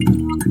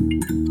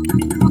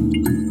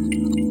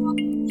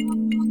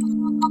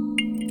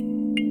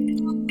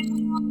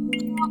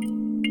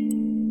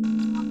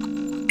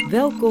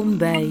Welkom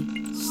bij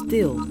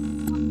STIL.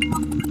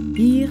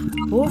 Hier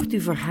hoort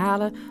u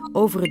verhalen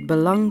over het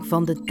belang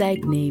van de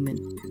tijd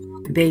nemen,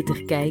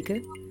 beter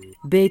kijken,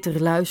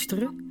 beter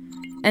luisteren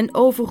en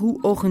over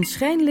hoe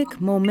ogenschijnlijk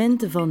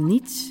momenten van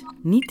niets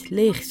niet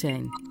leeg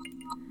zijn.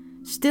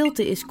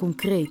 Stilte is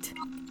concreet.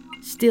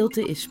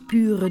 Stilte is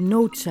pure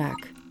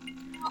noodzaak.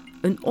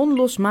 Een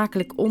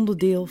onlosmakelijk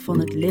onderdeel van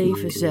het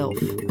leven zelf.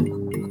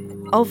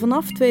 Al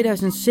vanaf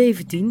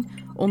 2017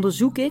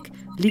 onderzoek ik,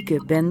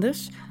 Lieke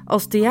Benders,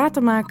 als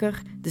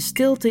theatermaker de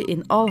stilte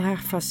in al haar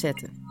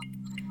facetten.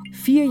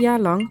 4 jaar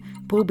lang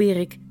probeer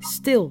ik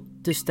stil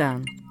te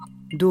staan.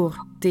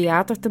 Door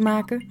theater te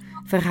maken,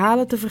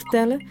 verhalen te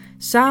vertellen,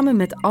 samen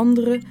met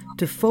anderen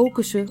te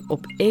focussen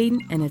op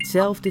één en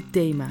hetzelfde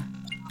thema.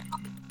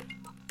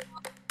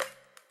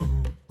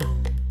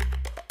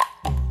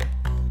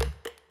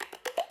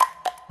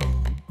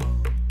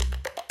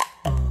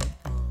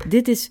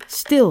 Dit is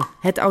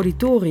STIL.het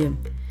auditorium.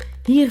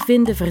 Hier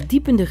vinden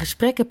verdiepende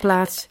gesprekken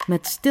plaats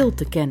met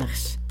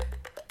stiltekenners.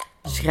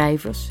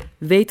 Schrijvers,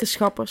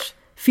 wetenschappers,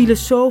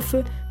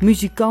 filosofen,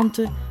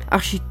 muzikanten,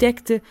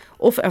 architecten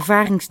of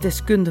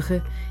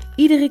ervaringsdeskundigen.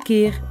 Iedere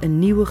keer een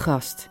nieuwe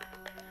gast.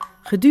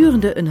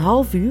 Gedurende een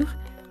half uur,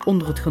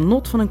 onder het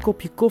genot van een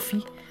kopje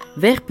koffie,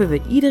 werpen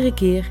we iedere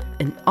keer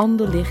een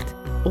ander licht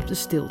op de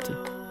stilte.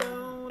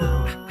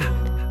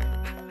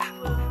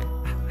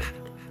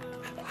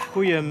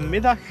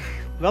 Goedemiddag,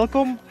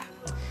 welkom.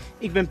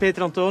 Ik ben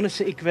Peter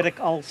Anthonissen. Ik werk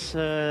als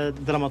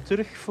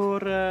dramaturg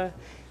voor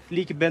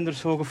Lieke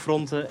Benders Hoge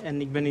Fronten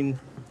en ik ben in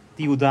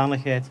die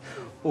hoedanigheid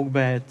ook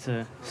bij het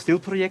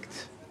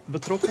STIL-project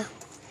betrokken.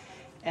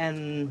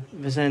 En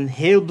we zijn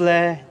heel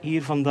blij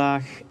hier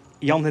vandaag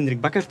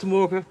Jan-Hendrik Bakker te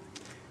mogen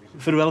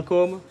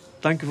verwelkomen.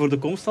 Dank u voor de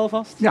komst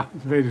alvast. Ja,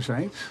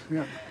 wederzijds.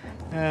 Ja.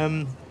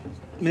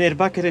 Meneer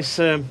Bakker is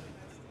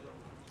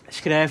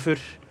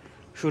schrijver,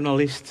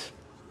 journalist,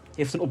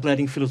 heeft een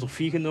opleiding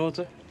filosofie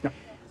genoten. Ja.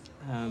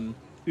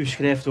 U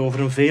schrijft over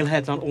een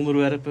veelheid aan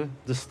onderwerpen,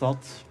 de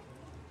stad,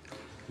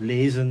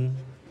 lezen.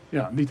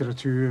 Ja,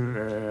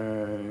 literatuur,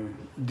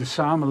 de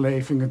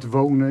samenleving, het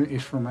wonen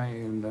is voor mij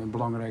een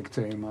belangrijk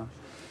thema.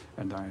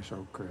 En daar is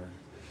ook,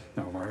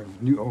 waar we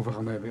het nu over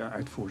gaan hebben,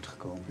 uit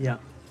voortgekomen. Ja.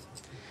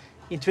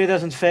 In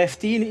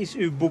 2015 is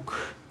uw boek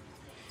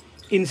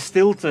In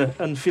Stilte,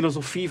 een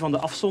filosofie van de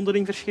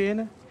afzondering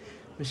verschenen.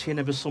 Misschien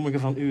hebben sommigen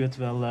van u het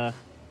wel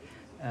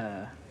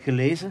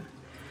gelezen.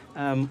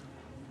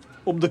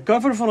 Op de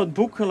cover van het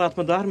boek, laat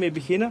me daarmee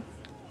beginnen,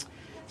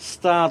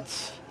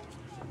 staat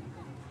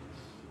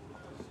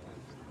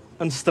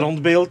een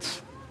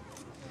strandbeeld,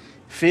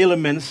 vele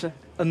mensen,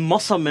 een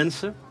massa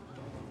mensen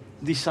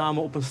die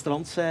samen op een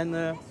strand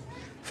zijn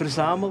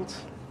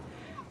verzameld.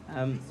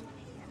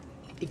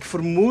 Ik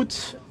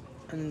vermoed,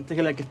 en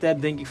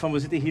tegelijkertijd denk ik van we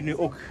zitten hier nu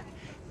ook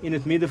in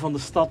het midden van de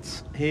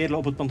stad Heerlen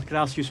op het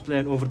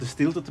Pancratiusplein over de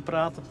stilte te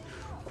praten.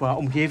 Qua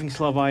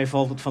omgevingslawaai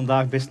valt het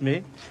vandaag best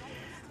mee.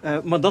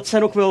 Maar dat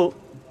zijn ook wel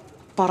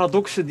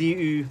paradoxen die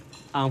u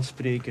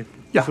aanspreken,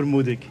 ja,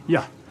 vermoed ik.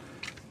 Ja.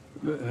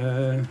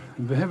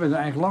 We hebben er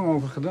eigenlijk lang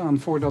over gedaan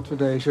voordat we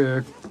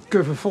deze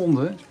cover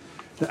vonden.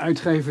 De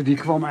uitgever die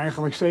kwam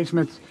eigenlijk steeds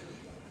met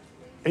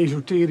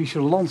esoterische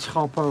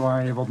landschappen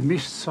waar je wat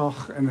mist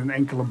zag en een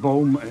enkele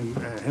boom en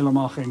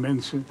helemaal geen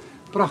mensen.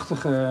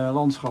 Prachtige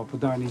landschappen,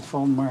 daar niet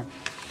van, maar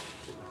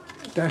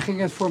daar ging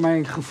het voor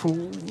mijn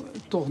gevoel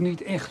toch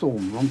niet echt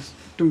om. Want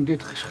toen ik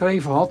dit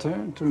geschreven had,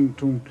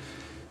 toen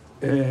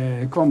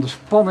kwam de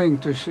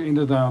spanning tussen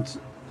inderdaad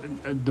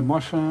de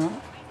massa,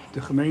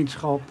 de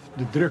gemeenschap,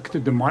 de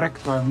drukte, de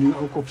markt waar we nu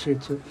ook op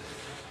zitten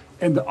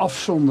en de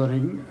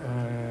afzondering.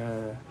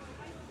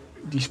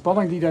 Die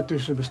spanning die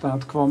daartussen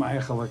bestaat kwam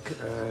eigenlijk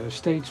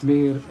steeds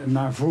meer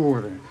naar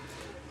voren.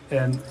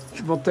 En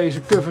wat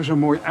deze cover zo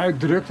mooi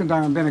uitdrukt, en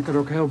daarom ben ik er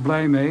ook heel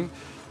blij mee,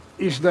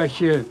 is dat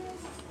je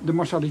de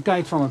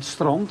massaliteit van het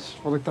strand,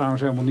 wat ik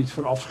trouwens helemaal niet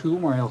verafschuw,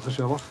 maar heel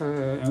gezellig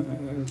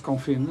kan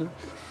vinden,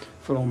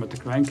 vooral met de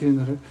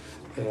kleinkinderen,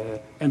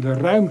 en de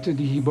ruimte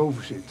die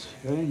hierboven zit.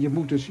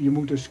 Je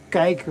moet dus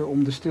kijken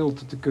om de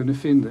stilte te kunnen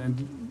vinden. En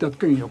dat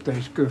kun je op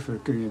deze cover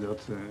kun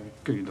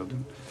je dat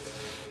doen.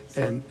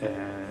 En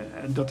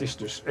dat is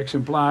dus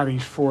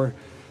exemplarisch voor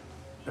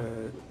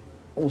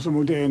onze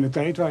moderne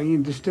tijd, waarin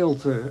je de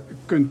stilte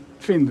kunt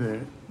vinden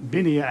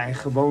binnen je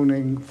eigen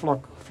woning,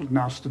 vlak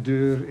naast de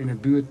deur, in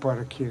het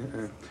buurtparkje.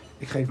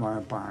 Ik geef maar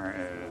een paar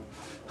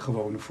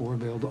gewone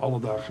voorbeelden,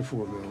 alledaagse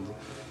voorbeelden.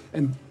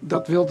 En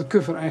dat wil de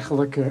cover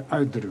eigenlijk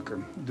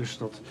uitdrukken. Dus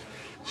dat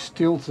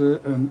stilte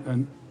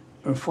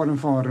een vorm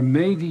van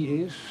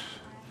remedie is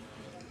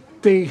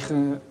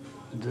tegen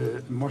de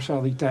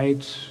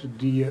massaliteit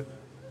die je,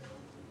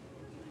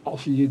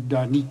 als je je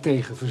daar niet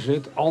tegen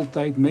verzet,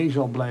 altijd mee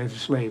zal blijven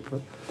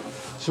slepen.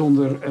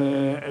 Zonder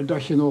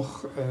dat je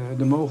nog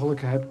de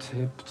mogelijkheid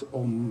hebt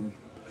om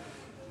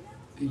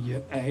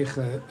je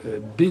eigen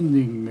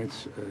binding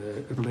met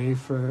het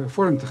leven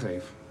vorm te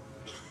geven.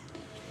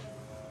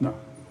 Nou,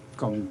 ik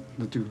kan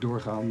natuurlijk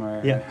doorgaan,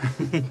 maar... Ja.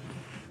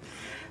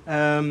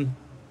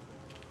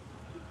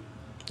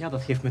 Ja,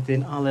 dat geeft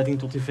meteen aanleiding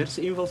tot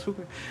diverse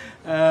invalshoeken.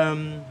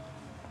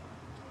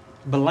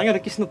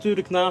 Belangrijk is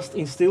natuurlijk naast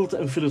in stilte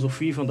een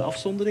filosofie van de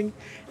afzondering.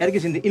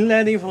 Ergens in de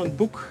inleiding van het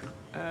boek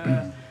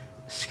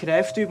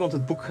schrijft u, want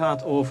het boek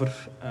gaat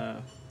over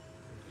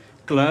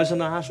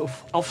kluizenaars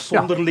of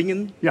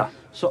afzonderlingen,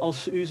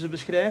 zoals u ze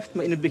beschrijft.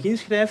 Maar in het begin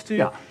schrijft u...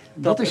 Ja,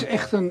 dat is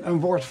echt een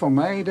woord van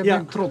mij, daar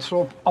ben ik trots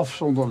op.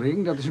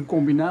 Afzonderling, dat is een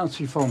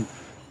combinatie van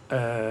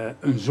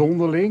een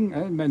zonderling.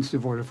 Hè. Mensen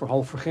worden voor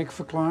half voor gek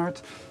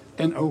verklaard.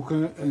 En ook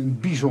een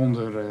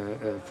bijzondere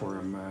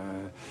vorm.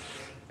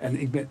 En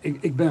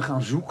ik ben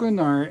gaan zoeken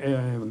naar...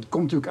 het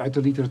komt natuurlijk uit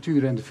de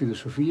literatuur en de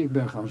filosofie. Ik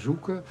ben gaan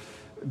zoeken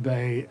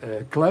bij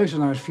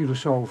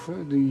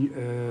kluizenaarsfilosofen die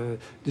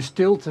de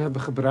stilte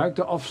hebben gebruikt,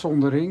 de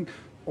afzondering,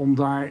 om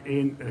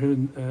daarin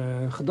hun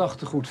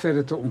gedachtegoed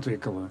verder te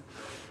ontwikkelen.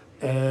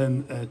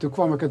 En toen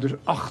kwam ik er dus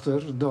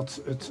achter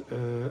dat het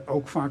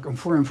ook vaak een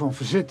vorm van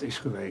verzet is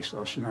geweest.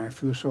 Als je naar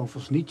filosofen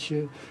als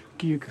Nietzsche,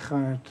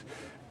 Kierkegaard,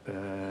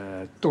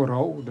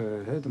 Thoreau,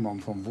 de man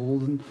van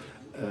Wolden,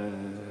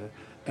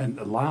 en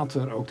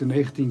later ook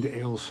de 19e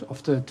eeuwse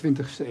of de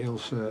 20e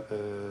eeuwse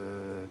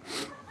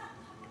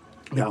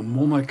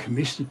monnik,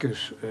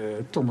 mysticus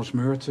Thomas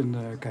Merton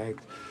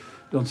kijkt,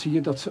 dan zie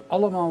je dat ze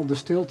allemaal de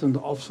stilte en de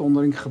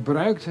afzondering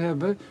gebruikt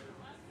hebben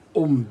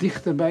om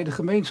dichter bij de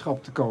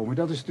gemeenschap te komen.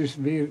 Dat is dus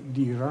weer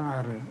die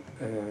rare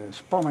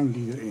spanning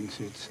die erin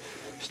zit.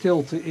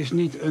 Stilte is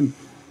niet een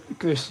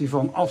kwestie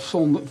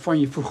van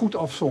je voorgoed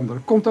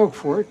afzonderen. Komt ook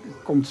voor,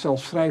 komt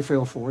zelfs vrij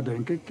veel voor,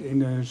 denk ik,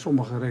 in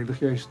sommige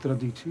religieuze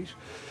tradities.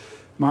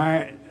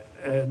 Maar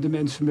de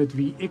mensen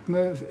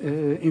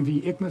in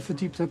wie ik me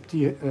verdiept heb,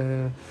 die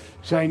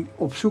zijn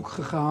op zoek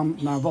gegaan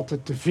naar wat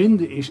er te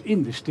vinden is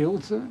in de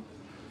stilte.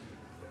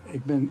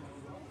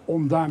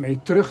 Om daarmee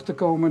terug te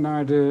komen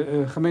naar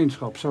de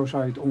gemeenschap. Zo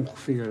zou je het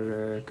ongeveer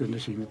kunnen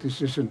zien. Het is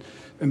dus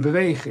een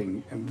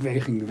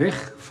beweging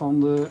weg van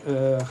de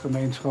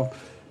gemeenschap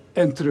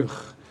en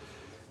terug.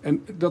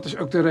 En dat is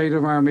ook de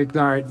reden waarom ik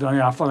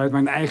daar vanuit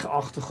mijn eigen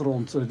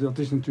achtergrond, dat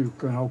is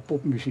natuurlijk een hoop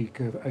popmuziek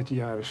uit de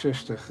jaren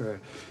 60,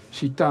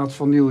 citaat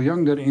van Neil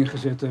Young erin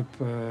gezet heb.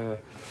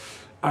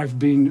 I've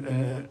been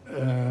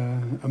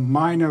a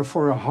miner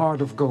for a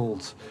heart of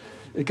gold.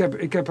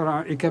 Ik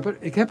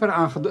heb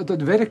eraan gedacht.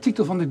 De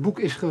werktitel van dit boek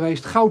is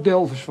geweest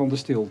Gouddelvers van de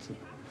stilte.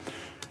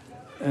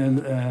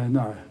 En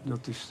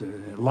dat is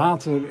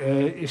later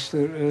is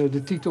er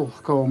de titel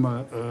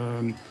gekomen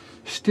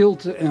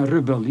Stilte en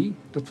Rebellie.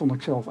 Dat vond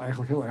ik zelf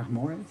eigenlijk heel erg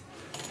mooi.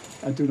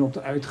 En toen op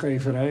de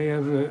uitgeverij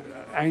hebben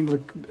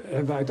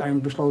we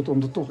uiteindelijk besloten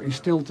om er toch in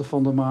stilte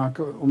van te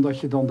maken, omdat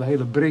je dan de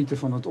hele breedte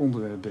van het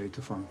onderwerp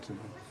beter vangt.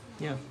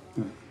 Ja.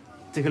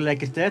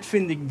 Tegelijkertijd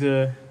vind ik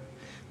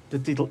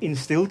de titel In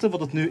Stilte, wat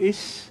het nu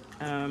is,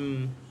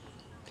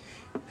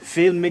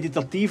 veel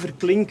meditatiever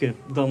klinken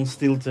dan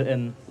stilte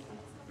en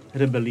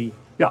rebellie.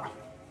 Ja,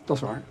 dat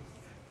is waar.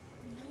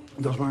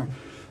 Dat is waar.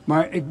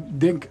 Maar ik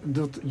denk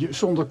dat je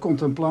zonder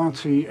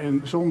contemplatie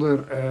en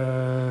zonder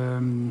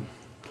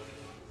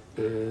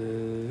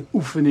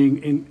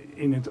oefening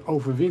in het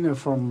overwinnen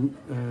van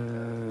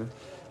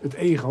het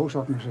ego,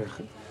 zou ik maar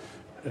zeggen,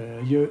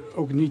 je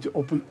ook niet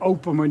op een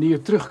open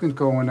manier terug kunt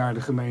komen naar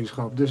de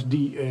gemeenschap. Dus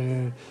die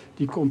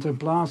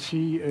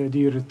contemplatie,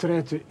 die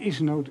retraite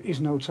is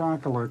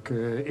noodzakelijk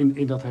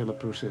in dat hele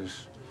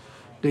proces.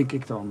 Denk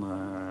ik dan.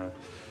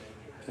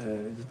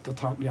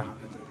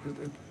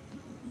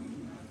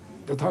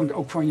 Dat hangt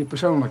ook van je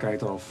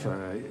persoonlijkheid af.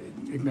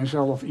 Ik ben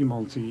zelf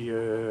iemand die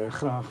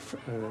graag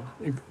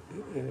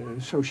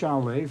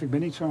sociaal leeft. Ik ben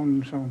niet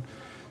zo'n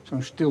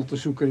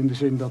stiltezoeker in de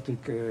zin dat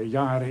ik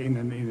jaren in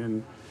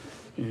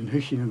een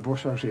hutje in het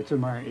bos zou zitten.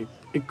 Maar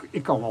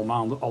ik kan wel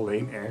maanden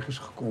alleen ergens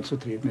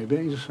geconcentreerd mee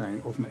bezig zijn.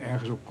 Of me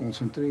ergens op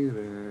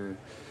concentreren.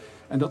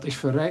 En dat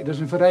is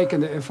een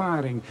verrijkende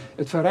ervaring.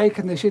 Het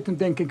verrijkende zit hem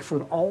denk ik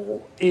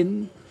vooral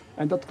in...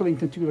 En dat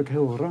klinkt natuurlijk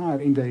heel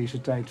raar in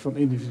deze tijd van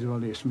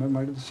individualisme.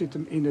 Maar dat zit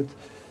hem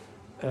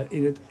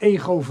in het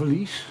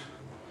egoverlies.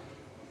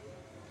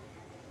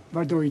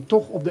 Waardoor je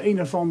toch op de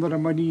een of andere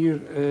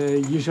manier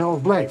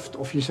jezelf blijft.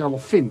 Of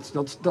jezelf vindt.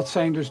 Dat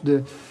zijn dus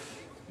de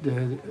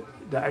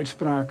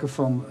uitspraken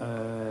van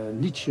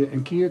Nietzsche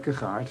en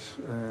Kierkegaard.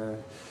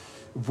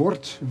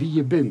 Word wie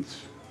je bent.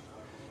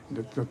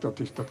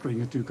 Dat klinkt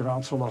natuurlijk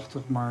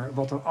raadselachtig. Maar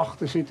wat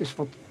erachter zit is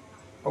wat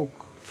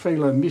ook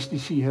vele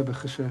mystici hebben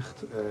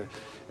gezegd.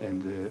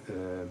 En de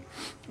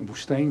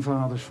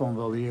woestijnvaders van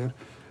weleer.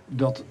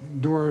 Dat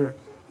door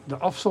de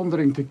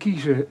afzondering te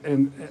kiezen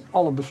en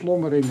alle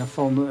beslommeringen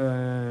van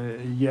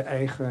je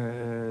eigen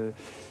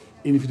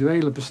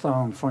individuele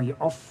bestaan van je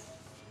af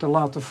te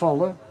laten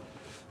vallen,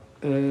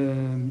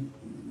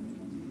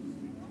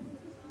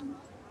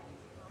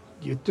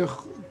 je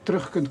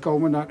terug kunt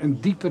komen naar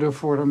een diepere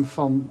vorm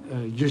van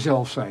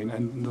jezelf zijn.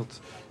 En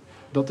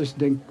dat is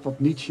denk ik wat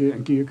Nietzsche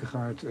en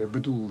Kierkegaard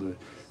bedoelden.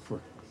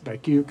 Bij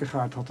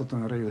Kierkegaard had het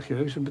een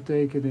religieuze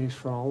betekenis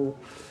vooral.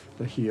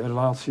 Dat je je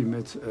relatie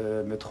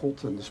met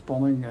God en de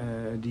spanning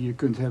die je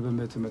kunt hebben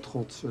met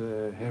God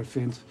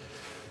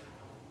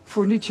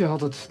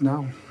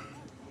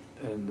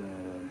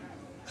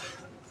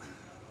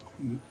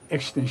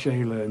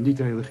existentiële,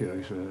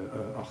 niet-religieuze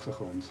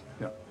achtergrond.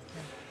 Ja.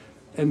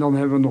 En dan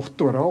hebben we nog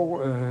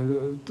Thoreau,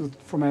 dat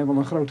voor mij wel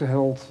een grote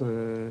held,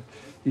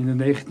 die in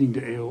de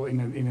 19e eeuw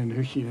in een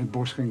hutje in het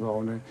bos ging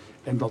wonen.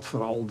 En dat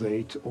vooral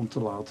deed om te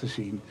laten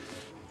zien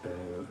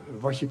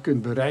wat je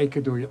kunt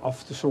bereiken door je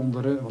af te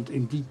zonderen. Want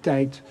in die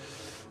tijd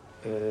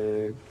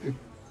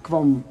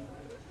kwam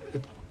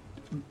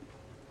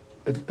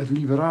het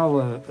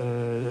liberale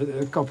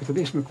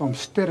kapitalisme kwam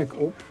sterk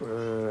op.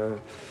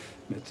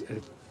 Met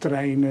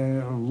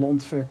treinen,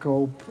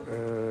 landverkoop.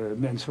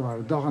 Mensen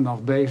waren dag en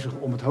nacht bezig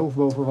om het hoofd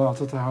boven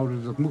water te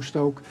houden. Dat moest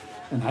ook.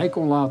 En hij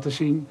kon laten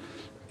zien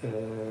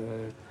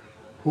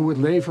hoe het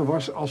leven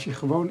was als je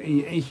gewoon in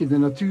je eentje de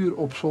natuur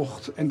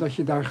opzocht en dat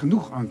je daar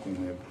genoeg aan kon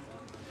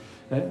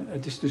hebben.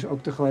 Het is dus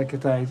ook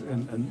tegelijkertijd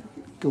een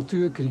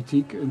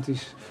cultuurkritiek.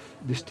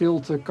 De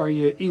stilte kan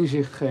je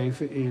inzicht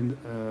geven in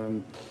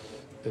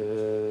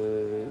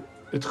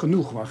het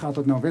genoeg. Waar gaat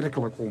het nou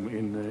werkelijk om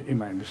in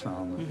mijn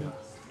bestaan? Ja.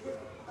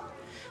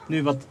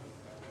 Nu, wat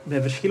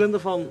bij verschillende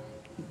van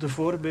de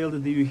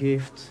voorbeelden die u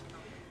geeft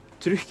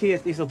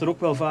terugkeert, is dat er ook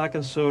wel vaak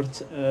een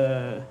soort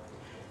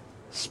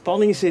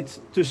spanning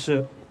zit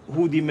tussen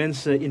hoe die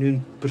mensen in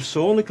hun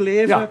persoonlijk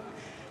leven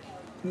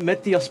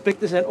met die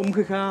aspecten zijn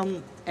omgegaan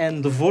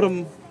en de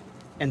vorm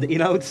en de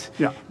inhoud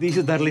die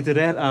ze daar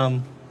literair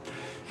aan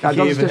gegeven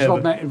dat is dus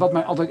hebben. wat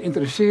mij altijd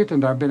interesseert en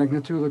daar ben ik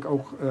natuurlijk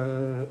ook,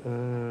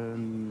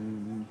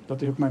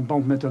 dat is ook mijn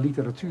band met de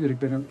literatuur. Ik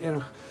ben ook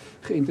erg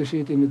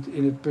geïnteresseerd in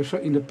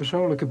de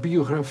persoonlijke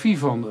biografie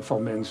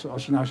van mensen.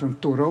 Als je naar zo'n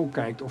Thoreau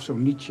kijkt of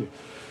zo'n Nietzsche,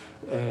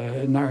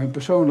 naar hun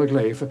persoonlijk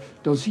leven,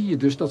 dan zie je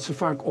dus dat ze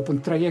vaak op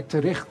een traject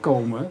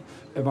terechtkomen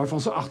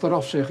waarvan ze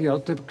achteraf zeggen, ja,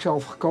 dat heb ik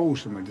zelf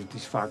gekozen. Maar dat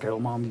is vaak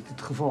helemaal niet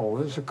het geval.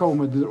 Hè. Ze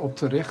komen erop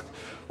terecht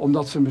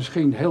omdat ze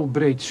misschien heel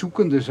breed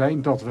zoekende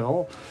zijn, dat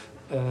wel.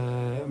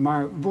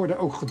 Maar worden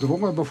ook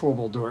gedwongen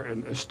bijvoorbeeld door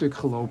een stuk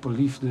gelopen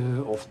liefde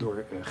of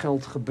door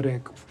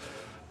geldgebrek of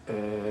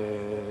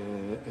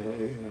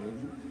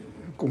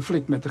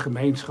conflict met de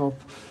gemeenschap.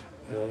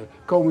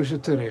 Komen ze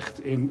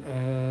terecht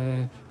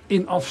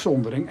in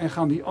afzondering en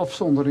gaan die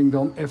afzondering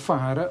dan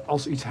ervaren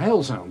als iets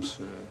heilzaams.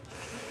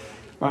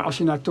 Maar als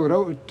je naar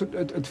Thoreau,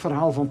 het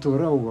verhaal van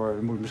Thoreau,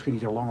 daar moet ik misschien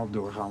niet heel lang op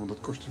doorgaan, want dat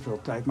kost te veel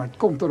tijd. Maar het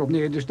komt erop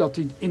neer dus dat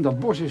hij in dat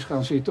bos is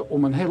gaan zitten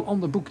om een heel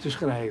ander boek te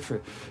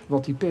schrijven.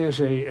 Wat hij per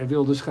se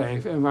wilde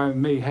schrijven en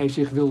waarmee hij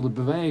zich wilde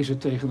bewijzen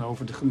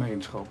tegenover de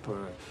gemeenschap.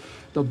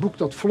 Dat boek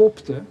dat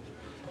flopte.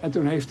 En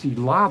toen heeft hij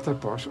later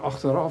pas,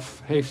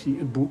 achteraf, heeft hij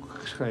het boek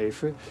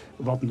geschreven,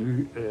 wat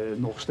nu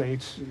nog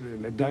steeds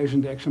met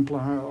duizenden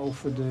exemplaren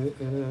over de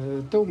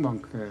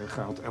toonbank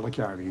gaat, elk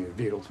jaar weer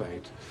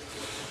wereldwijd.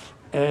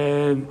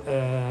 En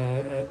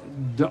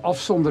de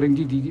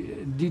afzondering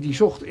die die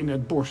zocht in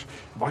het bos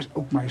was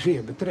ook maar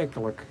zeer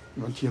betrekkelijk.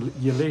 Want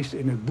je leest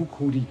in het boek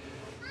hoe hij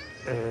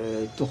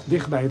toch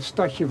dicht bij het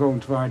stadje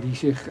woont waar hij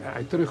zich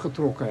uit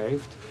teruggetrokken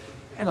heeft.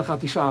 En dan gaat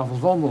hij 's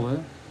avonds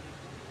wandelen.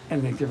 En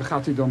dan denk je, waar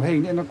gaat hij dan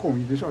heen? En dan kom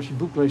je dus, als je het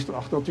boek leest,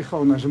 erachter dat hij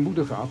gewoon naar zijn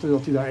moeder gaat. En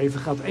dat hij daar even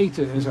gaat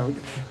eten en zo.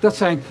 Dat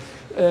zijn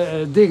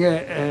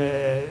dingen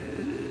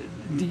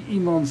die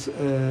iemand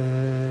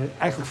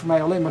eigenlijk voor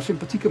mij alleen maar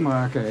sympathieker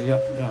maken. Ja.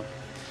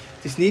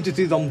 Het is niet dat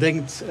u dan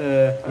denkt,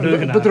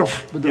 leugenaar.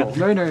 Bedrog.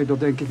 Ja. Nee, dat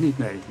denk ik niet.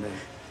 Nee.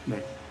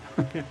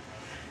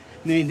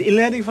 Nu, in de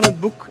inleiding van het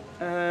boek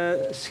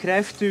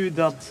schrijft u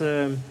dat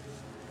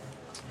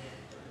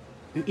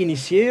u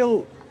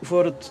initieel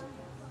voor het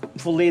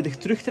volledig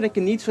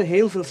terugtrekken niet zo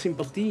heel veel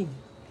sympathie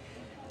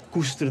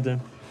koesterde.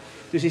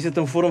 Dus is het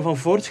een vorm van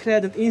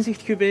voortschrijdend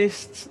inzicht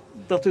geweest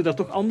dat u daar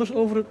toch anders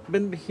over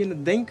bent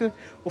beginnen denken?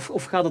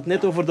 Of gaat het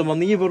net over de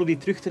manier waarop die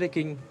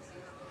terugtrekking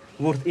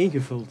wordt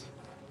ingevuld?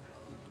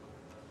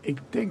 Ik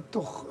denk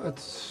toch,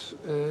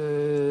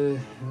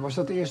 was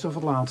dat eerste of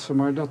het laatste,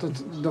 maar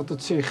dat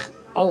het zich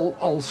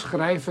al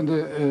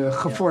schrijvende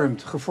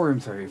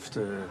gevormd heeft.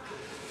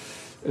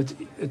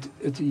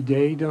 Het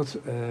idee dat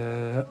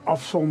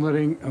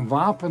afzondering een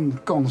wapen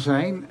kan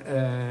zijn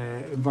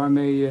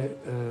waarmee je...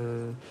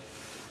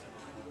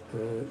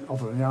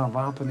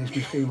 wapen is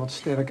misschien wat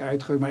sterk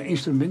uitgedrukt, maar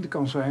instrument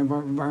kan zijn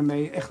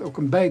waarmee je echt ook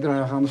een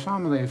bijdrage aan de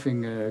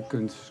samenleving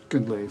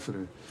kunt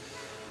leveren.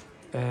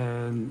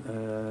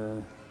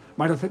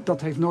 Maar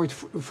dat heeft nooit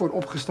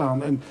voorop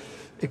gestaan. En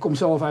ik kom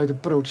zelf uit een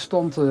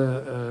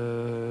protestante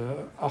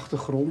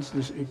achtergrond,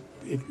 dus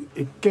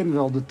ik ken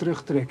wel de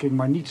terugtrekking,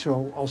 maar niet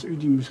zo als u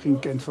die misschien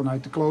kent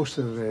vanuit de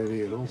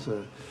kloosterwereld.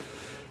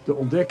 De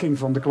ontdekking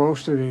van de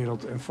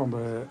kloosterwereld en van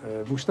de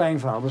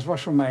woestijnvaders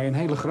was voor mij een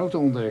hele grote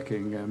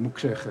ontdekking, moet ik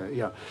zeggen.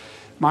 Ja.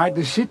 Maar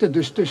er zitten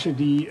dus tussen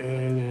die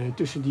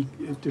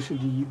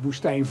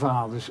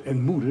woestijnvaders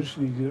en moeders,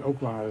 die er ook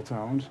waren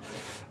trouwens,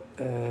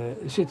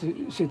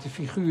 zitten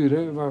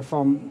figuren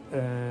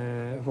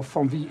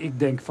van wie ik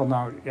denk van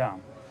nou ja,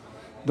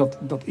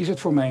 dat is het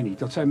voor mij niet.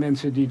 Dat zijn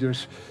mensen die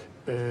dus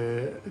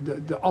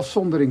de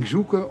afzondering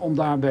zoeken om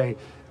daarbij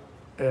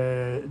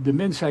de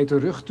mensheid de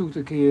rug toe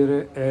te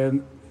keren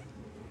en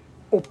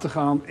op te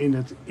gaan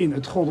in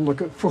het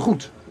goddelijke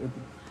voorgoed.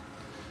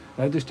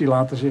 Dus die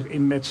laten zich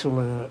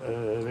inmetselen,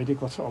 weet ik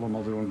wat ze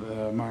allemaal doen.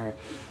 Maar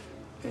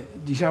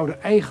die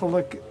zouden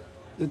eigenlijk...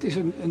 Het is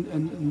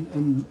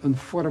een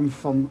vorm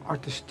van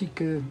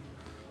artistieke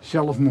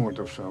zelfmoord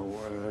of zo.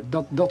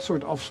 Dat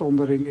soort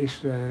afzondering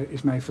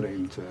is mij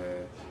vreemd.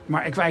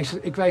 Maar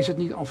ik wijs het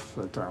niet af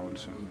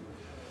trouwens.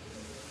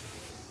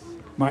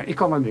 Maar ik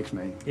kan er niks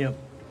mee. Ja,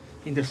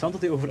 interessant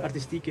dat u over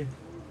artistieke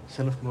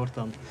zelfmoord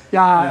dan...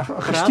 Ja,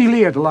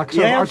 gestileerde, laat ik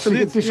zo. Ja, absoluut.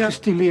 Het is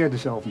gestileerde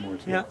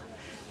zelfmoord. Ja.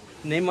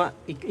 Nee, maar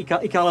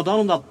ik haal het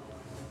aan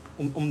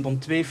om dan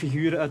twee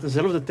figuren uit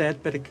dezelfde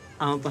tijdperk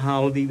aan te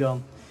halen die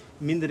dan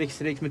minder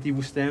rechtstreeks met die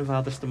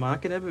woestijnvaders te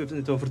maken hebben. We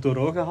hebben het over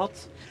Thoreau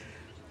gehad.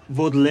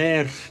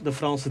 Baudelaire, de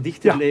Franse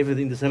dichter,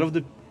 leefde in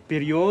dezelfde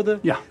periode.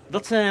 Ja.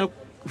 Dat zijn ook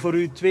voor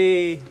u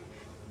twee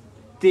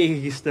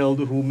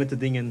tegengestelde hoe met de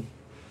dingen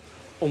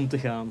om te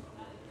gaan.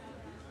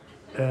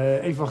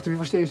 Even wachten, wie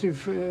was deze?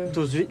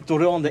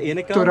 Thoreau aan de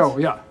ene kant. Thoreau,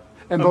 ja.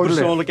 En een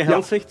persoonlijke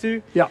held, zegt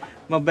u. Ja.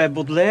 Maar bij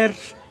Baudelaire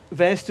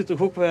wijst u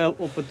toch ook wel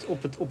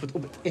op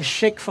het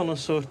échec van een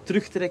soort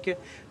terugtrekken,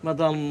 maar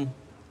dan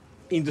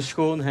in de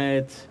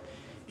schoonheid,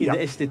 in de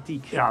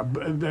esthetiek. Ja,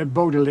 bij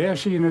Baudelaire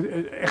zie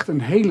je echt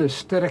een hele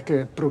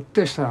sterke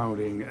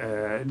protesthouding.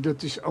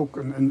 Dat is ook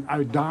een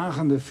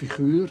uitdagende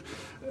figuur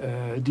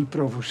die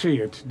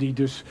provoceert, die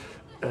dus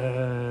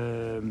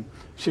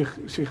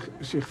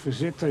zich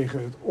verzet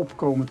tegen het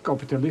opkomend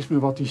kapitalisme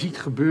wat hij ziet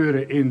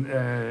gebeuren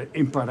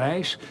in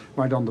Parijs,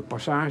 waar dan de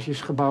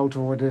passages gebouwd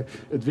worden,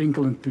 het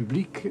winkelend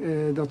publiek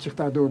dat zich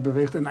daardoor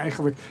beweegt en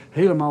eigenlijk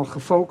helemaal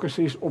gefocust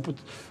is op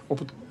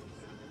het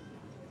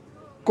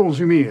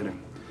consumeren.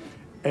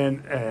 En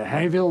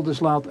hij wil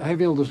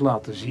dus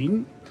laten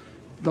zien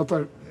dat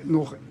er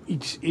nog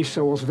iets is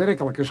zoals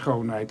werkelijke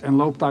schoonheid en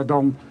loopt daar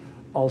dan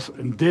als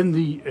een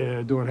dandy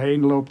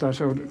doorheen, loopt daar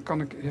zo,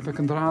 heb ik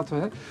een draad,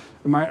 hè?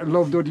 Maar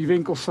loopt door die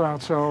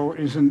winkelstraat zo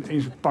in zijn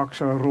pak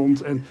zo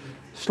rond en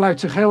sluit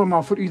zich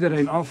helemaal voor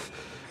iedereen af.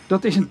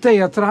 Dat is een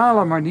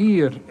theatrale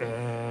manier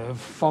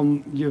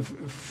van je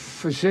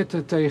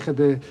verzetten tegen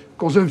de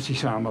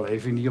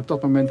consumptiesamenleving die op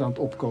dat moment aan het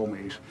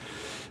opkomen is.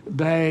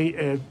 Bij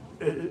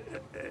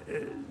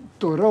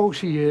Thoreau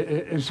zie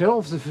je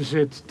eenzelfde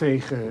verzet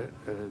tegen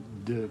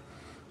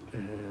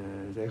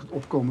het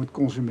opkomend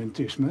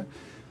consumentisme.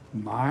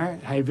 Maar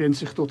hij wendt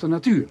zich tot de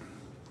natuur.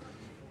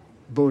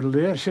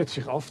 Baudelaire zet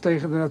zich af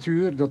tegen de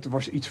natuur. Dat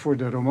was iets voor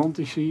de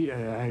romantici.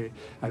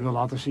 Hij wil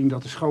laten zien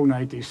dat de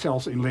schoonheid is,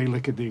 zelfs in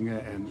lelijke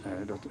dingen. En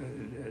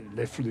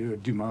les fleurs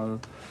du mal.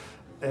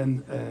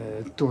 En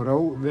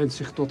Thoreau wendt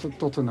zich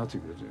tot de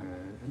natuur.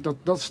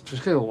 Dat is het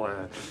verschil.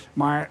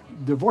 Maar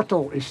de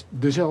wortel is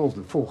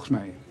dezelfde, volgens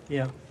mij.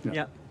 Ja.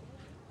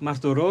 Maar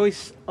Thoreau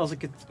is, als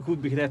ik het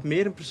goed begrijp,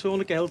 meer een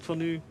persoonlijke held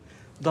van u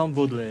dan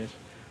Baudelaire.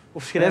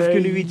 Of schrijf ik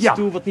u nu iets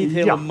toe wat niet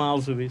helemaal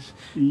zo is?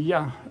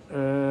 Ja.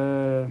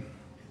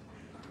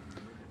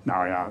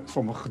 Nou ja,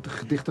 sommige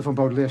gedichten van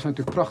Baudelaire zijn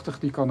natuurlijk prachtig.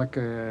 Die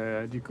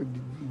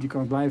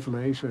kan ik blijven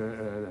lezen.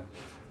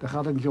 Daar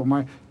gaat het niet om.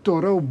 Maar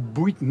Thoreau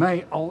boeit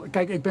mij al.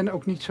 Kijk, ik ben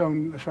ook niet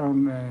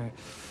zo'n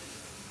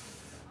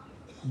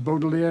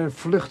Baudelaire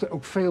vluchtte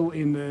ook veel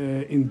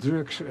in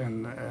drugs.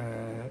 En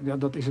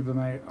dat is het bij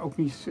mij ook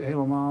niet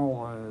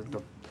helemaal.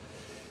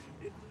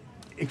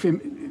 Ik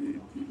vind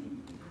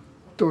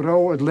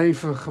Thoreau het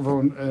leven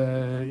gewoon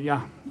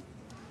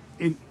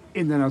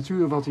in de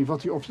natuur wat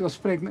hij op.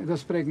 Dat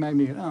spreekt mij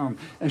meer aan.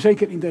 En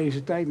zeker in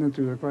deze tijd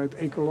natuurlijk, waar het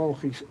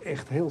ecologisch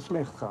echt heel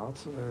slecht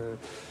gaat,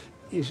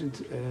 is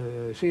het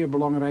zeer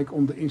belangrijk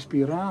om de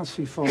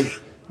inspiratie van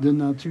de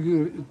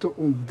natuur te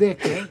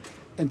ontdekken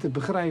en te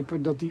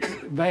begrijpen dat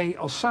wij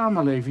als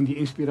samenleving die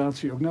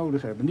inspiratie ook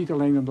nodig hebben. Niet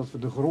alleen omdat we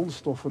de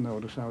grondstoffen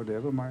nodig zouden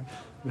hebben, maar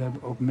we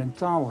hebben ook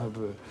mentaal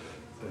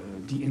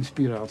die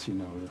inspiratie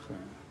nodig.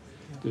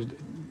 Dus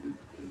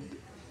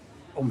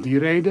om die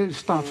reden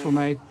staat voor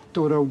mij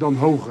Thoreau dan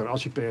hoger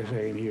als je per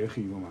se een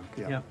hiërarchie wil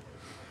maken. Ja.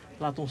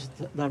 Laat ons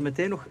het daar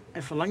meteen nog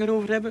even langer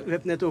over hebben. We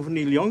hebben net over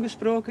Neil Young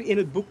gesproken. In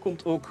het boek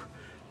komt ook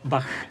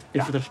Bach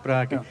even ter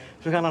sprake. Ja.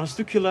 Dus we gaan naar een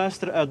stukje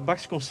luisteren uit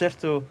Bachs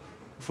concerto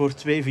voor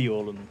 2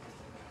 violen.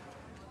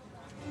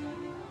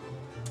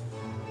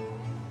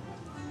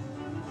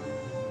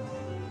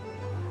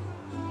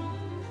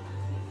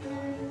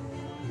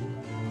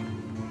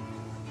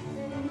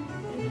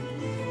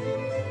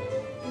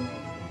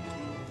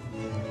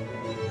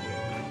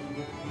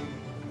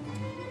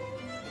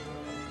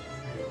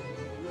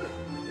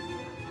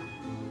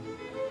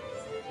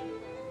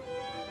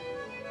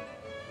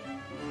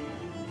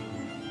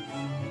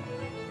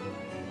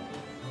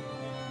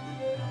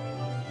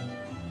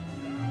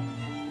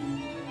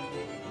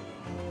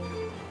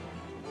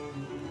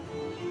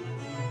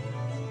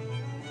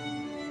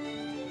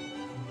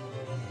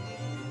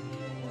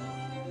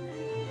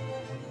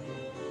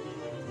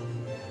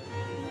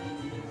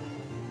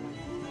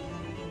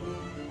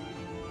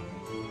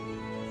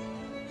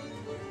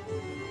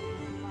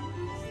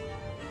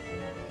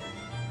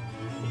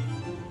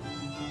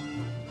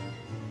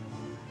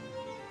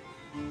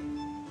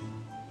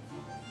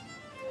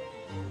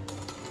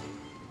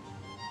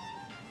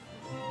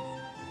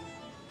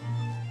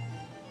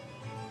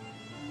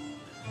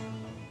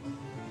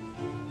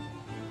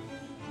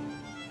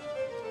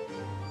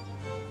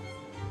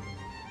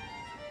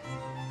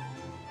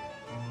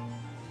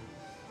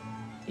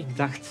 ik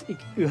dacht,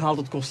 u haalt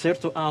het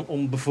concerto aan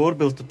om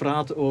bijvoorbeeld te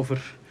praten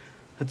over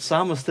het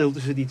samenstel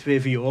tussen die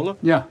twee violen.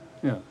 Ja.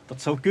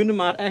 Dat zou kunnen,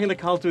 maar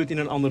eigenlijk haalt u het in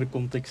een andere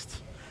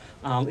context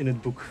aan in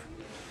het boek.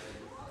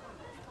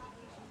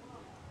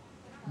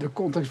 De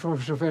context, voor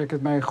zover ik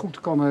het mij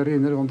goed kan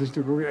herinneren, want het is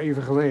natuurlijk alweer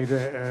even geleden,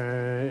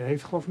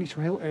 heeft geloof ik niet zo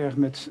heel erg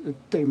met het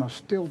thema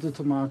stilte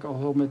te maken, al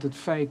wel met het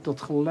feit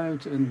dat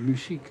geluid en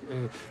muziek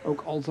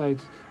ook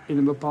altijd in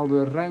een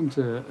bepaalde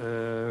ruimte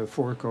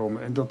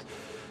voorkomen. En dat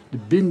de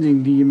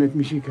binding die je met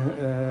muziek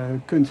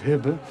kunt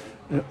hebben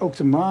ook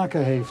te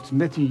maken heeft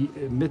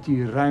met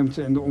die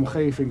ruimte en de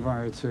omgeving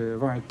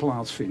waar het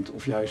plaatsvindt.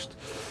 Of juist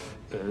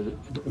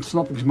de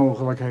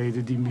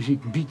ontsnappingsmogelijkheden die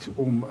muziek biedt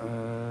om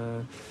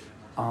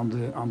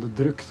aan de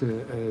drukte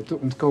te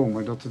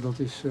ontkomen. Dat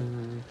is,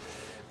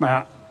 maar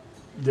ja,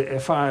 de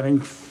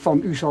ervaring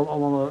van u zal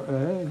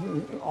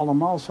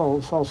allemaal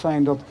zal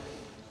zijn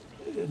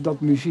dat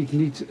muziek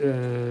niet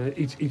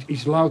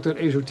iets louter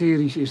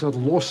esoterisch is dat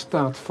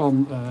losstaat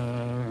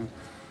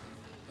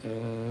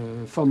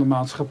van de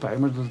maatschappij,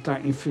 maar dat het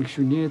daarin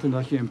functioneert en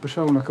dat je een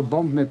persoonlijke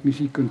band met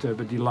muziek kunt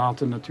hebben die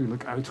later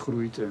natuurlijk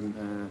uitgroeit en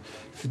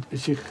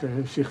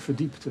zich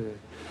verdiept.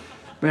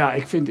 Maar ja,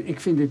 ik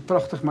vind dit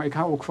prachtig, maar ik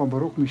hou ook van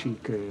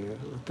barokmuziek,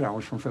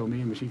 trouwens van veel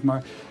meer muziek.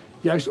 Maar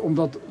juist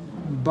omdat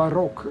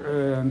barok,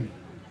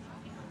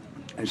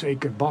 en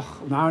zeker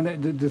Bach, nou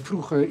de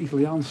vroege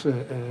Italiaanse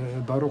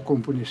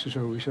barokcomponisten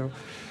sowieso.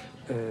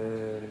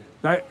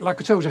 Nou, laat ik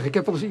het zo zeggen, ik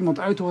heb wel eens iemand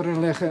uit horen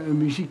leggen, een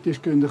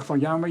muziekdeskundige, van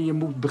ja, maar je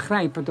moet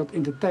begrijpen dat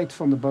in de tijd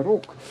van de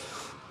barok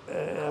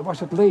was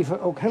het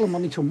leven ook helemaal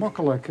niet zo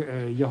makkelijk.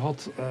 Je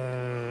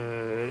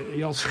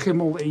had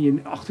schimmel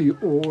achter je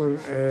oor,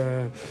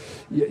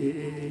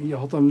 je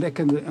had een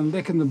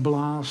lekkende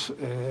blaas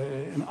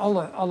en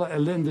alle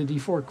ellende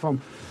die voorkwam.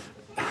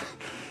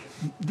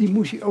 Die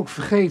moest je ook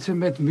vergeten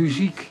met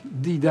muziek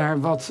die daar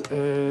wat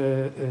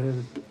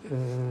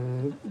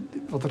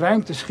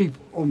ruimte schiep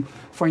om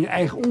van je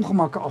eigen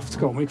ongemakken af te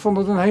komen. Ik vond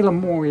het een hele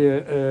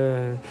mooie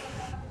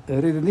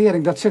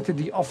redenering. Dat zette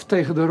die af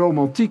tegen de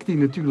romantiek die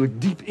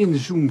natuurlijk diep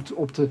inzoomt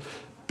op de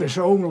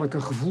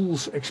persoonlijke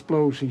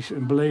gevoelsexplosies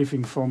en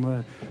beleving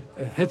van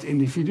het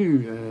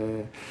individu.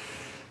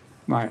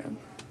 Maar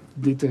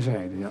dit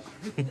terzijde, ja.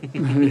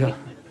 Ja.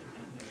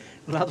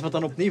 Laten we het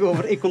dan opnieuw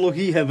over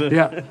ecologie hebben.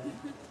 Ja.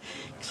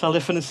 Ik zal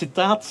even een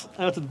citaat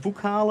uit het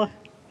boek halen.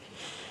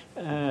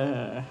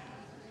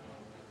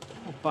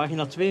 Op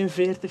pagina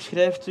 42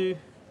 schrijft u: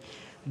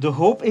 de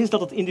hoop is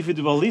dat het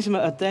individualisme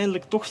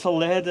uiteindelijk toch zal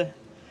leiden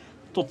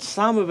tot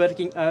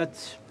samenwerking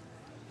uit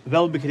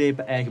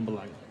welbegrepen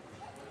eigenbelang.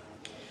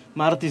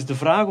 Maar het is de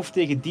vraag of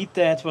tegen die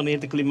tijd, wanneer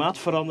de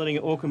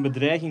klimaatveranderingen ook een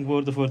bedreiging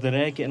worden voor de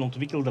rijke en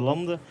ontwikkelde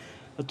landen,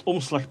 het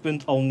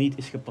omslagpunt al niet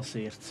is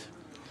gepasseerd.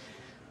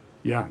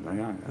 Ja, nou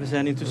ja. We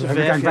zijn intussen Daar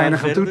heb 5 jaar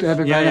verder. Heb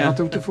ik weinig aan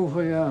toe te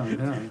voegen, ja.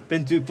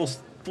 Bent u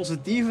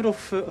positiever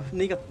of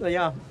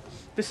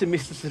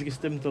pessimistischer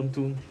gestemd dan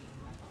toen?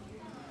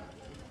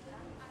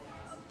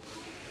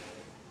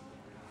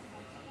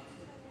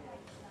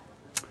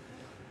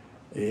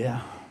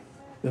 Ja,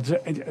 het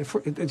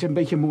is een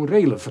beetje een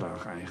morele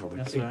vraag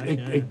eigenlijk.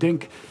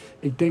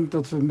 Ik denk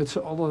dat we met z'n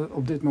allen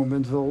op dit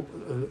moment wel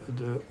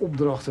de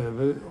opdracht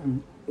hebben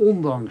om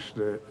ondanks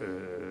de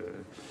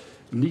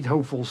niet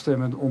hoopvol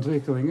stemmende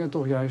ontwikkelingen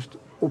toch juist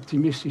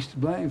optimistisch te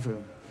blijven.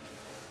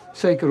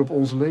 Zeker op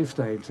onze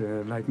leeftijd,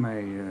 lijkt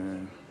mij.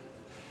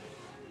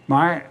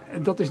 Maar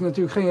dat is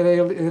natuurlijk geen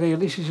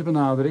realistische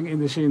benadering in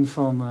de zin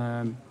van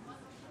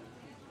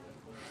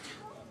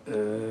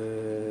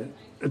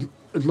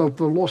het loopt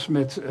wel los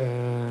met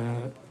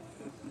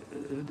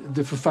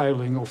de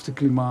vervuiling of de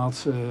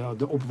klimaat,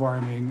 de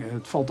opwarming.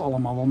 Het valt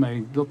allemaal wel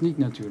mee. Dat niet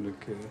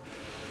natuurlijk.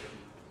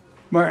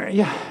 Maar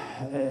ja,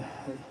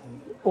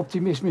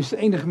 optimisme is de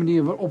enige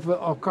manier waarop we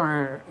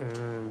elkaar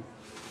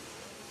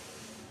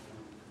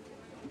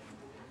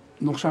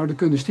nog zouden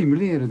kunnen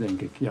stimuleren,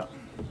 denk ik. Ja.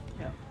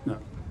 Ja.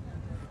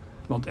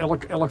 Want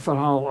elk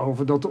verhaal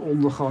over dat de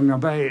ondergang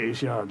nabij is,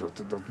 ja,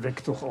 dat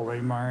wekt toch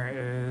alleen maar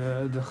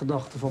de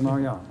gedachte van,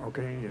 nou ja,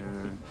 oké,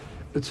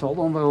 het zal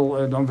dan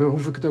wel, dan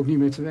hoef ik het ook niet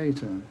meer te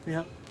weten.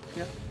 Ja.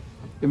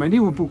 In mijn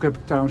nieuwe boek heb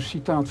ik trouwens een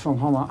citaat van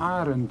Hannah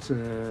Arendt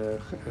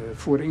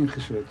voorin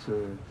gezet.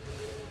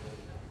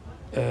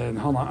 En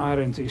Hannah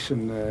Arendt is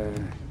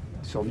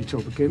het zal niet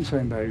zo bekend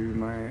zijn bij u,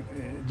 maar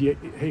die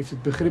heeft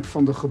het begrip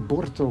van de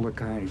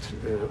geboortelijkheid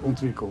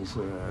ontwikkeld.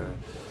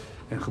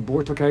 En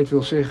geboortelijkheid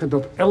wil zeggen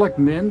dat elk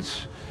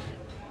mens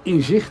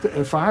in zich de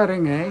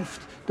ervaring heeft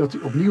dat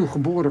hij opnieuw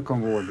geboren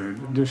kan worden.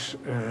 Dus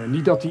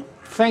niet dat hij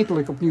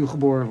feitelijk opnieuw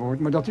geboren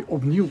wordt, maar dat hij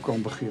opnieuw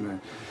kan beginnen.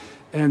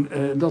 En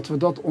dat we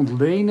dat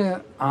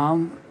ontlenen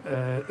aan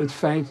het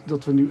feit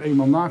dat we nu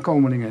eenmaal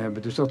nakomelingen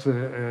hebben. Dus dat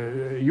we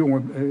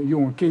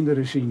jonge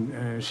kinderen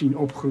zien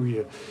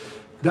opgroeien.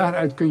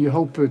 Daaruit kun je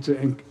hoop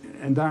putten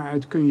en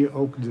daaruit kun je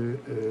ook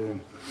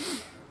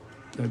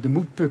de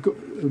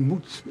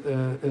moed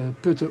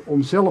putten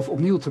om zelf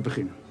opnieuw te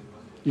beginnen.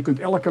 Je kunt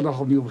elke dag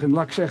opnieuw beginnen.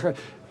 Laat ik zeggen,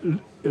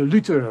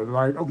 Luther,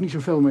 waar ik ook niet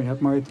zoveel mee heb,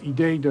 maar het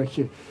idee dat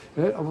je,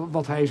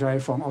 wat hij zei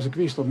van, als ik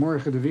wist dat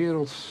morgen de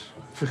wereld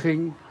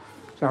verging,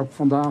 zou ik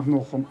vandaag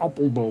nog een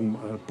appelboom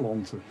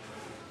planten.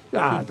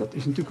 Ja, dat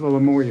is natuurlijk wel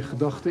een mooie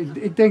gedachte.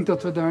 Ik denk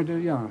dat we daar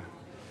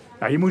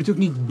je moet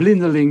natuurlijk niet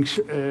blindelings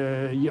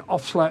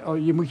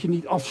je moet je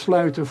niet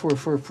afsluiten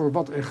voor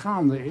wat er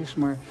gaande is,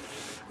 maar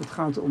het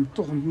gaat om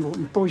toch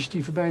een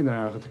positieve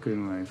bijdrage te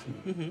kunnen leveren.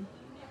 Mm-hmm.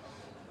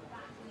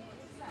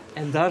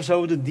 En daar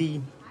zouden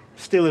die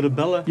stille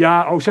rebellen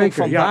zeker,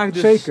 vandaag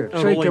dus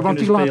zeker, want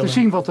die laten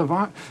zien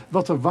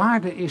wat de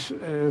waarde is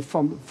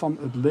van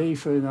het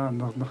leven.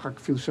 Nou, dan ga ik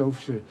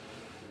filosofische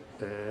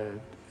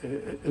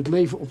het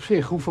leven op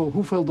zich,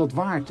 hoeveel dat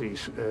waard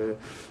is.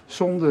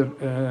 Zonder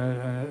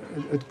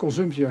het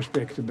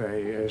consumptieaspect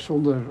erbij.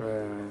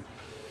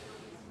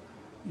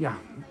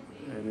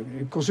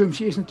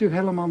 Consumptie is natuurlijk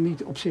helemaal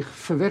niet op zich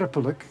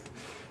verwerpelijk.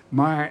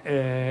 Maar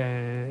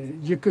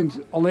je kunt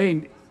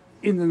alleen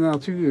in de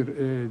natuur,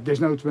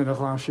 desnoods met een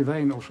glaasje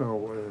wijn of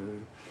zo,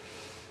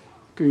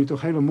 kun je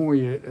toch hele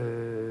mooie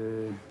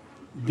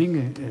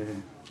dingen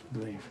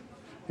beleven.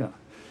 Ja.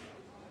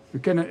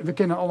 We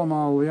kennen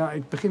allemaal,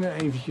 ik begin er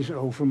eventjes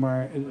over,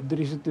 maar er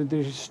is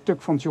een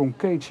stuk van John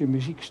Cage, een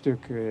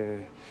muziekstuk. De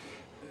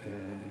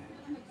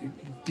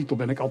titel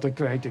ben ik altijd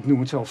kwijt, ik noem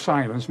het zelf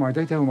Silence, maar het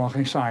heet helemaal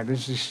geen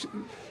Silence.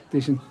 Het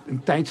is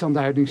een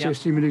tijdsaanduiding,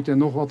 16 minuten en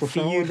nog wat of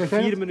zo.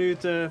 4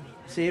 minuten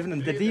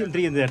 37 en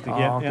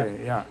 33. Oké.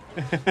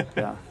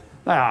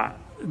 Nou ja,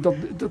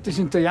 dat is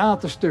een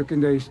theaterstuk in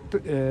deze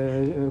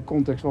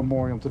context wel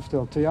mooi om te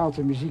vertellen.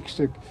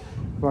 Theatermuziekstuk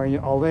waar je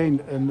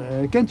alleen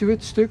kent u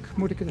het stuk?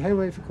 Moet ik het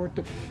heel even kort...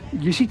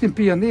 Je ziet een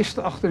pianist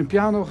achter een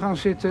piano gaan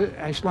zitten.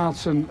 Hij slaat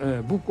zijn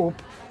boek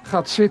op,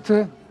 gaat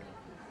zitten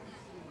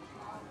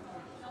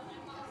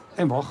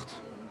en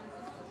wacht.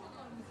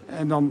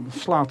 En dan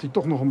slaat hij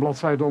toch nog een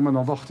bladzijde om en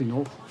dan wacht hij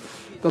nog.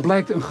 Dat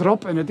lijkt een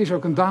grap en het is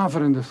ook een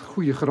daverende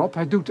goede grap.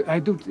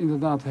 Hij doet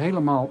inderdaad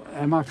helemaal...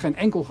 Hij maakt geen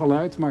enkel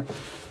geluid, maar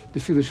de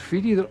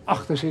filosofie die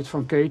erachter zit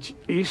van Cage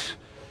is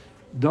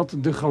dat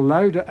de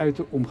geluiden uit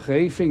de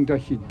omgeving,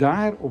 dat je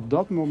daar op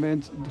dat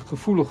moment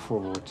gevoelig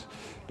voor wordt.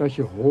 Dat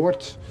je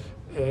hoort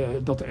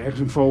dat er ergens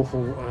een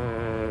vogel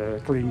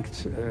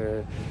klinkt.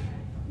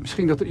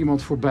 Misschien dat er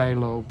iemand voorbij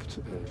loopt.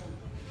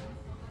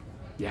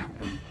 Een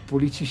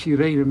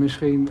politie-sirene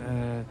misschien.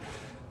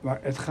 Maar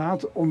het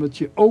gaat om het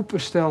je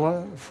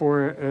openstellen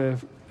voor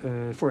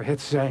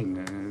het zijn.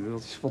 Dat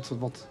is wat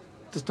dat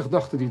is de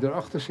gedachte die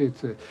erachter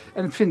zit.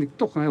 En dat vind ik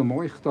toch een heel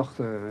mooie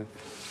gedachte.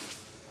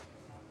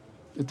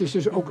 Het is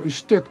dus ook een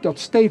stuk dat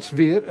steeds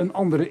weer een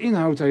andere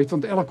inhoud heeft.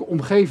 Want elke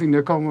omgeving,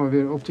 daar komen we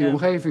weer op die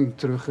omgeving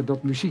terug.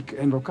 Dat muziek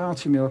en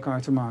locatie met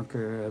elkaar te maken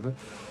hebben.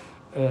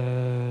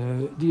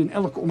 Die in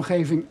elke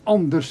omgeving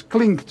anders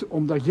klinkt.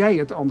 Omdat jij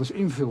het anders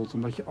invult.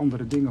 Omdat je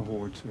andere dingen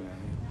hoort.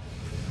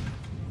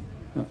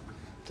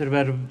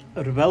 Terwijl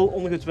er wel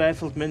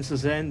ongetwijfeld mensen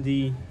zijn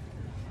die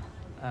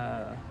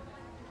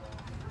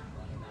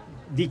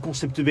die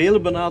conceptuele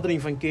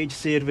benadering van Cage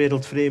zeer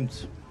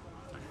wereldvreemd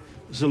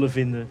zullen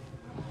vinden.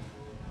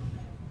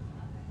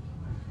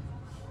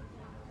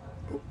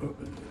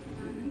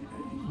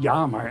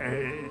 Ja, maar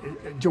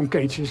John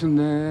Cage is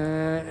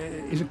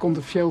een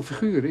controversieel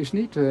figuur, is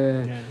niet?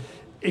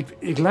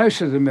 Ik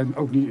luisterde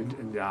ook niet,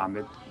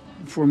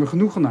 voor mijn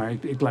genoegen naar.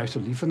 Ik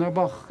luister liever naar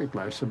Bach.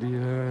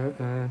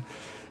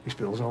 Ik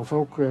speel zelf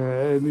ook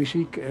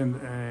muziek en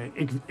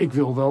ik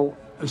wil wel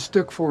een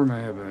stuk voor me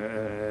hebben.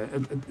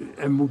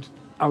 Er moet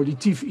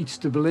auditief iets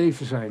te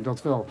beleven zijn,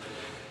 dat wel.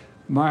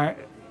 Maar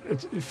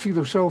het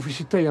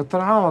filosofische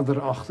theatrale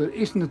erachter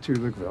is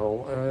natuurlijk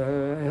wel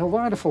heel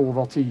waardevol.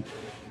 Wat hij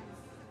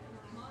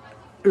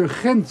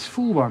urgent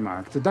voelbaar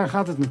maakte. Daar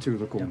gaat het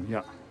natuurlijk om,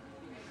 ja.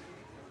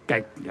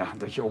 Kijk,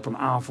 dat je op een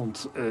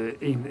avond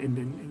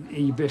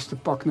in je beste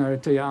pak naar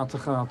het theater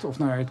gaat of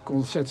naar het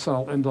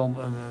concertzaal en dan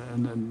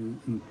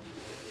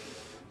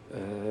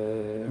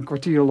een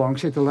kwartier lang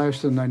zitten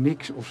luisteren naar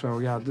niks of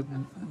zo. Ja,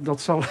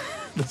 dat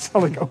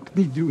zal ik ook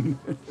niet doen.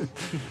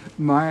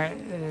 Maar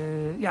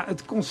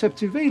het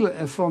conceptuele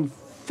ervan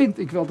vind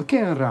ik wel de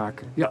kern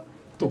raken. Ja,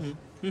 toch.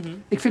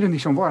 Mm-hmm. Ik vind het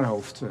niet zo'n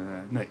warhoofd.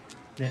 Nee.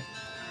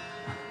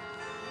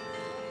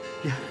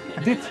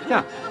 Dit,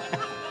 ja.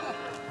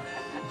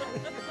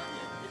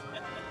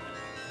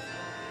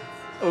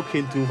 Ook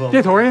geen toeval.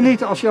 Dit hoor je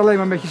niet als je alleen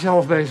maar met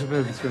jezelf bezig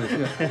bent.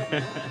 Ja.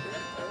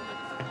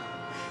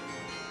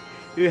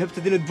 U hebt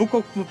het in het boek ook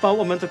op een bepaald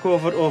moment ook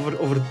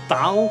over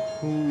taal.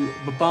 Hoe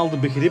bepaalde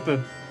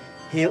begrippen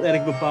heel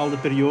erg bepaalde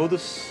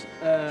periodes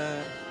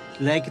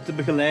lijken te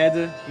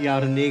begeleiden.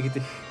 Jaren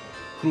 90,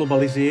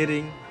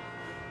 globalisering.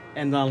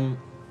 En dan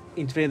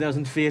in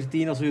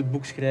 2014, als u het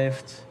boek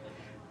schrijft,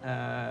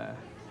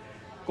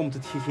 komt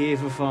het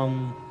gegeven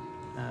van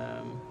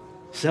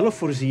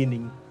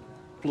zelfvoorziening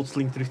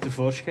plotseling terug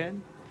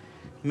tevoorschijn.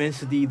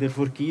 Mensen die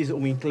ervoor kiezen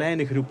om in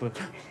kleine groepen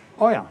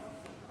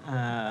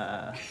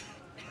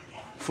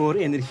voor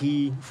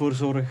energie, voor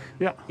zorg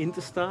in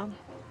te staan.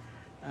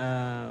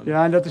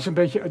 En dat is een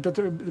beetje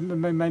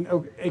mijn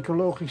ook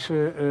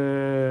ecologische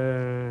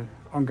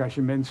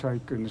engagement, zou je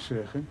kunnen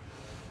zeggen.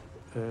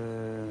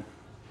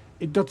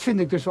 Dat vind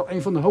ik dus wel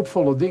een van de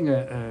hoopvolle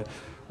dingen.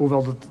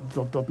 Hoewel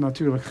dat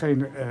natuurlijk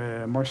geen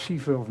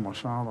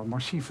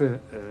massieve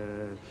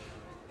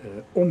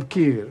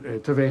omkeer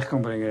teweeg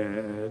kan brengen.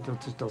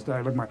 Dat is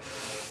duidelijk. Maar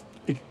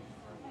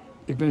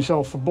ik ben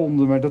zelf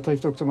verbonden, maar dat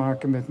heeft ook te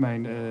maken met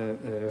mijn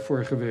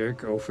vorige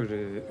werk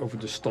over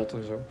de stad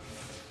en zo.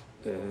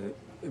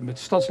 Met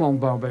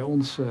stadslandbouw bij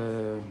ons.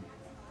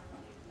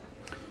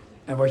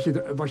 En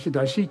wat je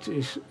daar ziet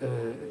is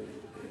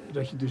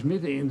dat je dus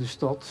midden in de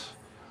stad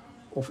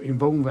of in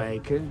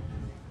woonwijken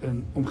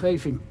een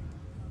omgeving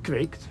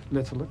kweekt,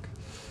 letterlijk.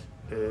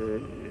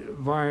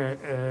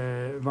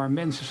 Waar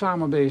mensen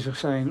samen bezig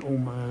zijn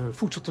om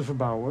voedsel te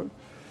verbouwen.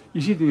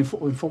 Je ziet het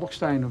in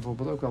volkstuinen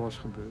bijvoorbeeld ook wel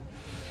eens gebeuren.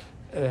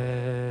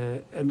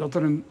 En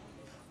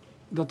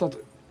dat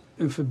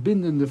een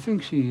verbindende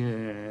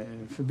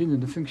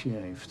functie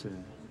heeft.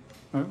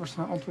 Maar was er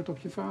een antwoord op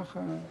je vraag?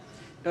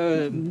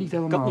 Niet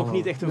helemaal. Ik had nog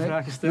niet echt een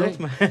vraag gesteld,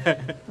 maar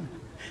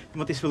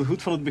het is wel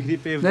goed van het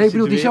begrip even Nee, te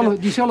ik bedoel,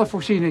 situeren. die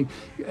zelfvoorziening.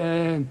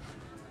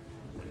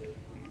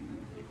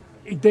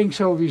 Ik denk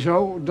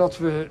sowieso dat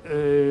we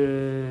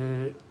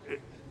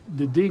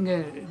de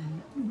dingen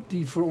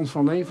die voor ons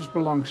van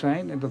levensbelang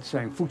zijn, en dat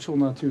zijn voedsel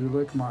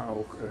natuurlijk, maar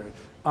ook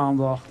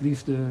aandacht,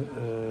 liefde,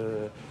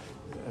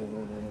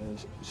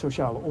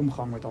 sociale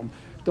omgang met anderen,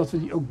 dat we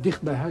die ook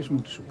dicht bij huis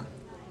moeten zoeken.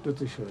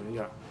 Dat is,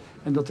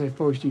 En dat heeft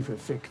positieve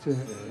effecten.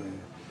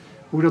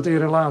 Hoe dat in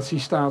relatie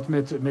staat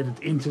met het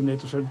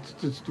internet,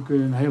 dat is natuurlijk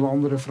een hele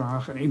andere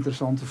vraag, een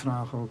interessante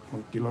vraag ook,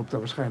 want die loopt daar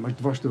waarschijnlijk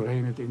dwars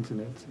doorheen het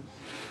internet.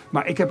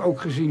 Maar ik heb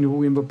ook gezien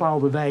hoe in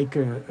bepaalde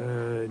wijken,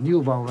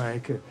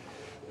 nieuwbouwwijken,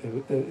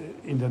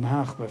 in Den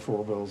Haag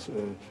bijvoorbeeld,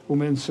 hoe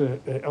mensen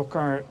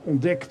elkaar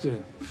ontdekten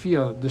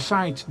via de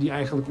site die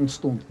eigenlijk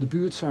ontstond, de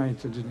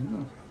buurtsite. Dus,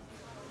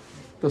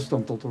 dat is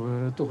dan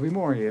toch weer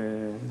mooi.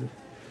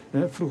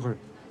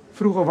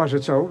 Vroeger was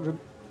het zo,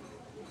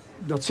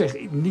 dat zeg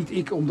niet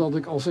ik omdat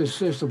ik al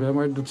 66 ben,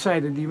 maar dat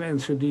zeiden die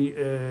mensen die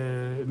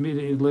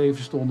midden in het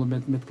leven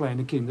stonden met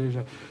kleine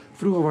kinderen.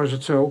 Vroeger was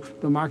het zo,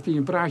 dan maakte hij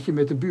een praatje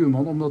met de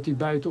buurman omdat hij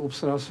buiten op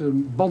straat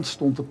zijn band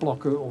stond te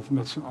plakken of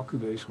met zijn accu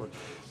bezig was.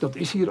 Dat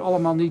is hier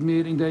allemaal niet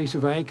meer in deze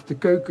wijk. De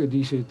keuken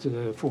die zit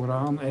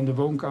vooraan en de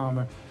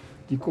woonkamer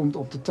die komt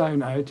op de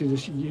tuin uit.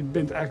 Dus je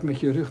bent eigenlijk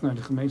met je rug naar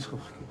de gemeenschap.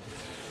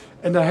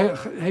 En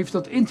daar heeft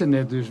dat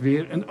internet dus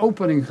weer een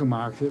opening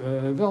gemaakt,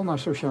 wel naar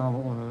sociale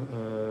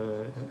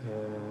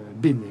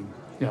binding.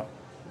 Ja.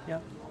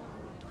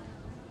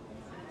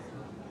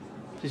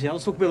 Dus dat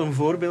is ook wel een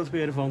voorbeeld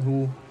weer van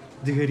hoe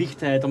de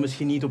gerichtheid dan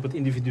misschien niet op het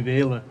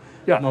individuele,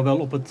 maar wel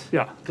op het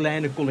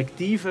kleine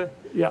collectieve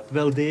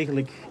wel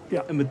degelijk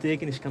een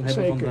betekenis kan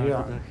hebben vandaag de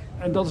dag.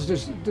 En dat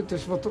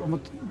is wat, om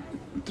het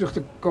terug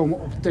te komen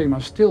op het thema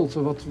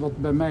stilte, wat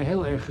bij mij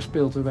heel erg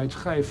gespeeld heeft bij het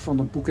schrijven van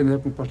het boek, en dat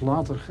heb ik pas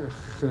later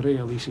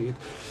gerealiseerd,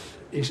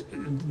 is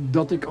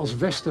dat ik als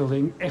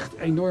westerling echt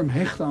enorm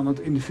hecht aan het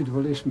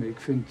individualisme. Ik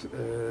vind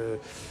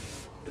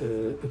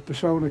het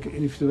persoonlijke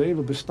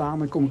individuele bestaan,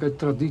 dan kom ik uit de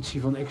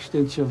traditie van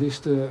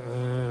existentialisten.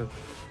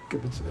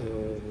 Ik heb het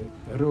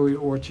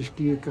Rode Oortjes,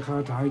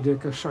 Kierkegaard,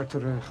 Heidegger,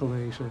 Sartre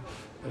gelezen.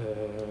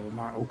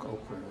 Maar ook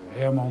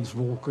Hermans,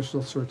 Wolkers,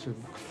 dat soort.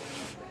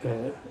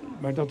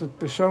 Maar dat het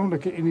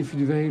persoonlijke,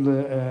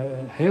 individuele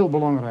heel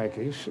belangrijk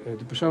is.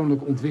 De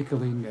persoonlijke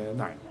ontwikkeling,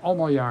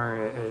 allemaal jaar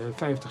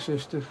 50,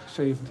 60,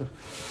 70,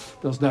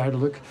 dat is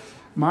duidelijk.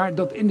 Maar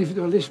dat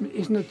individualisme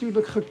is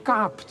natuurlijk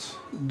gekaapt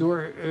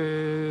door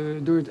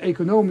het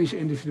economisch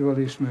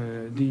individualisme,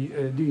 die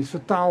het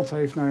vertaald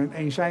heeft naar een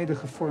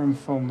eenzijdige vorm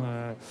van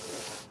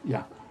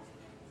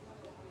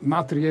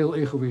materieel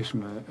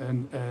egoïsme.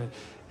 En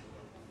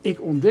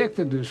ik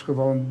ontdekte dus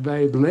gewoon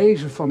bij het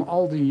lezen van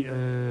al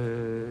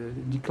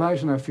die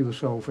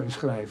kluizenaar-filosofen en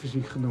schrijvers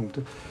die ik genoemd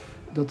heb,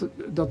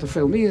 dat er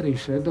veel meer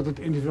is. Hè? Dat het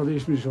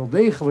individualisme dus wel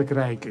degelijk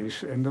rijk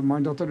is,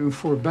 maar dat er een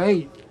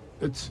voorbij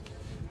het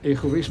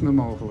egoïsme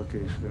mogelijk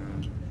is.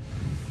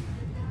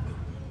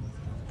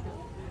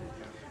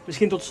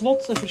 Misschien tot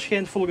slot, er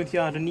verschijnt volgend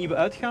jaar een nieuwe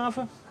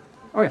uitgave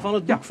van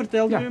het boek,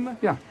 vertelde u me.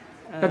 Ja,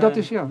 dat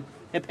is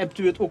Hebt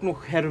u het ook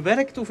nog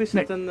herwerkt of is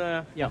het een...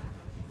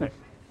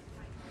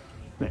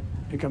 Nee,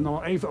 ik heb er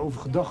nog even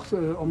over gedacht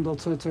om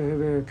dat te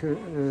herwerken,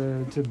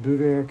 te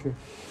bewerken.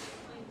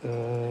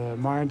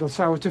 Maar dat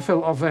zou te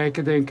veel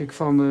afwijken, denk ik,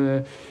 van...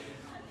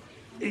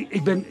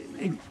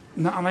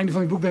 Naar aanleiding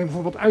van het boek ben ik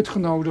bijvoorbeeld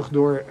uitgenodigd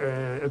door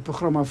het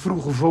programma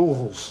Vroege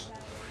Vogels.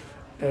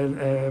 En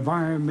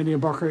waar, meneer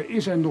Bakker,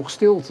 is er nog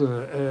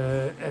stilte?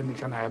 En ik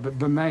zei,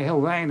 bij mij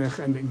heel weinig.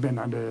 En ik ben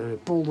naar de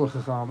polder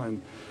gegaan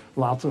en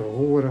laten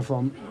horen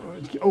van...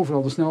 dat je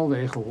overal de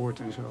snelwegen hoort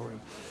en zo.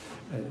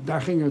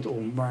 Daar ging het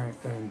om. Maar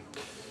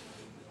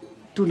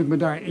toen ik me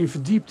daarin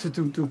verdiepte,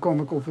 toen kwam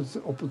ik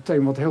op het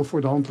thema wat heel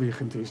voor de hand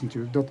liggend is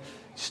natuurlijk. Dat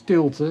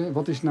stilte,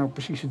 wat is nou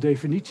precies de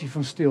definitie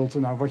van stilte?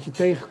 Nou, wat je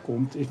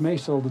tegenkomt is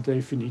meestal de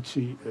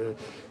definitie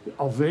de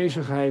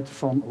afwezigheid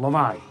van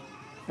lawaai.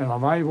 En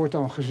lawaai wordt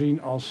dan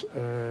gezien als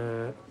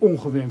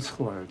ongewenst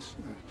geluid.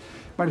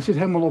 Maar dat zit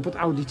helemaal op het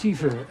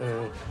auditieve.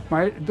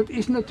 Maar dat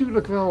is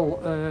natuurlijk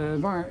wel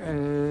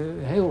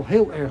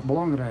heel erg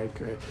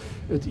belangrijk.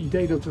 Het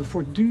idee dat we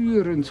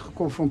voortdurend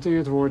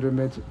geconfronteerd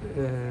worden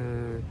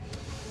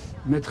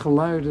met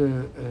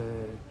geluiden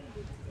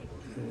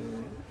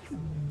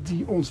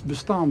die ons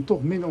bestaan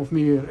toch min of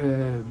meer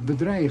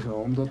bedreigen.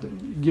 Omdat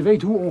je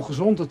weet hoe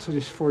ongezond het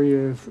is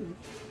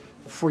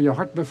voor je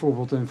hart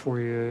bijvoorbeeld en voor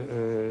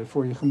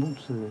je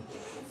gemoed.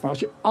 Maar als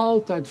je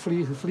altijd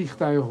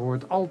vliegtuigen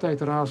hoort,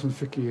 altijd razend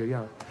verkeer,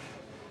 ja.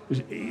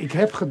 Dus ik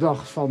heb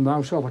gedacht van,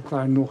 nou zal ik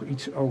daar nog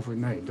iets over...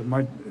 Nee,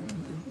 maar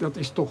dat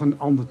is toch een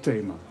ander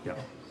thema. Ja,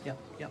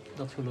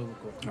 dat geloof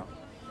ik ook. Ja.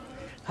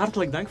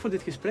 Hartelijk dank voor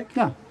dit gesprek.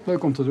 Ja,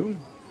 leuk om te doen.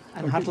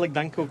 En hartelijk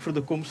dank ook voor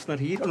de komst naar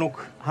hier. En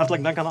ook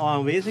hartelijk dank aan alle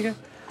aanwezigen.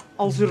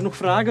 Als er nog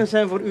vragen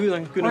zijn voor u,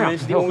 dan kunnen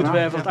mensen die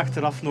ongetwijfeld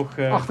achteraf nog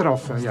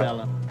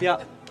stellen. Ja.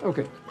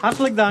 Oké.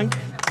 Hartelijk dank.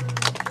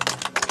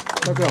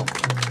 Dank u wel.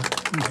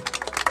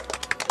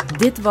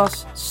 Dit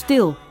was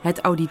STIL, het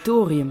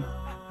auditorium.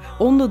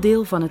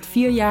 Onderdeel van het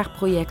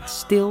 4-jaar-project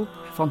STIL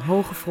van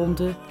Hoge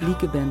Fronten,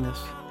 Lieke Benders.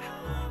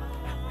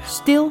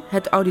 STIL,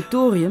 het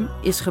auditorium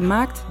is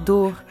gemaakt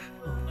door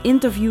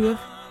interviewer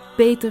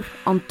Peter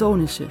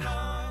Anthonissen.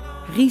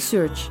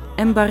 Research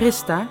en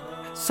barista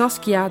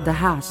Saskia de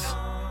Haas.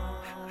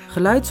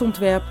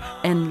 Geluidsontwerp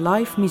en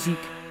live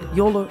muziek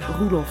Jolle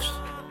Roelofs.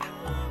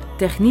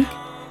 Techniek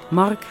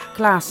Mark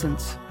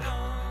Klaasens.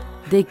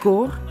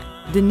 Decor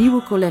De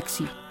Nieuwe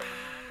Collectie.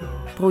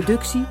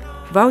 Productie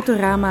Wouter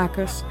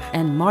Raamakers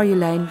en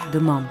Marjolein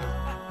de Man.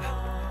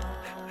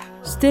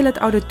 STIL, het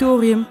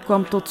auditorium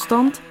kwam tot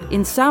stand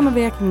in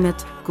samenwerking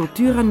met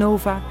Cultura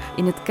Nova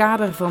in het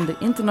kader van de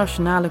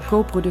internationale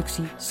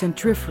co-productie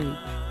Centrifury.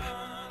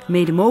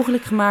 Mede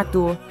mogelijk gemaakt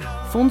door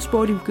Fonds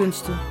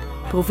Podiumkunsten,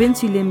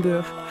 Provincie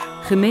Limburg,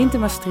 Gemeente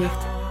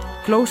Maastricht,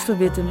 Klooster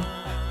Wittem,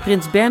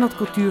 Prins Bernhard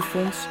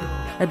Cultuurfonds,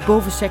 het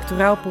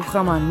bovensectoraal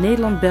programma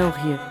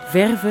Nederland-België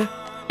Verve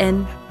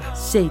en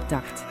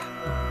STIL.het.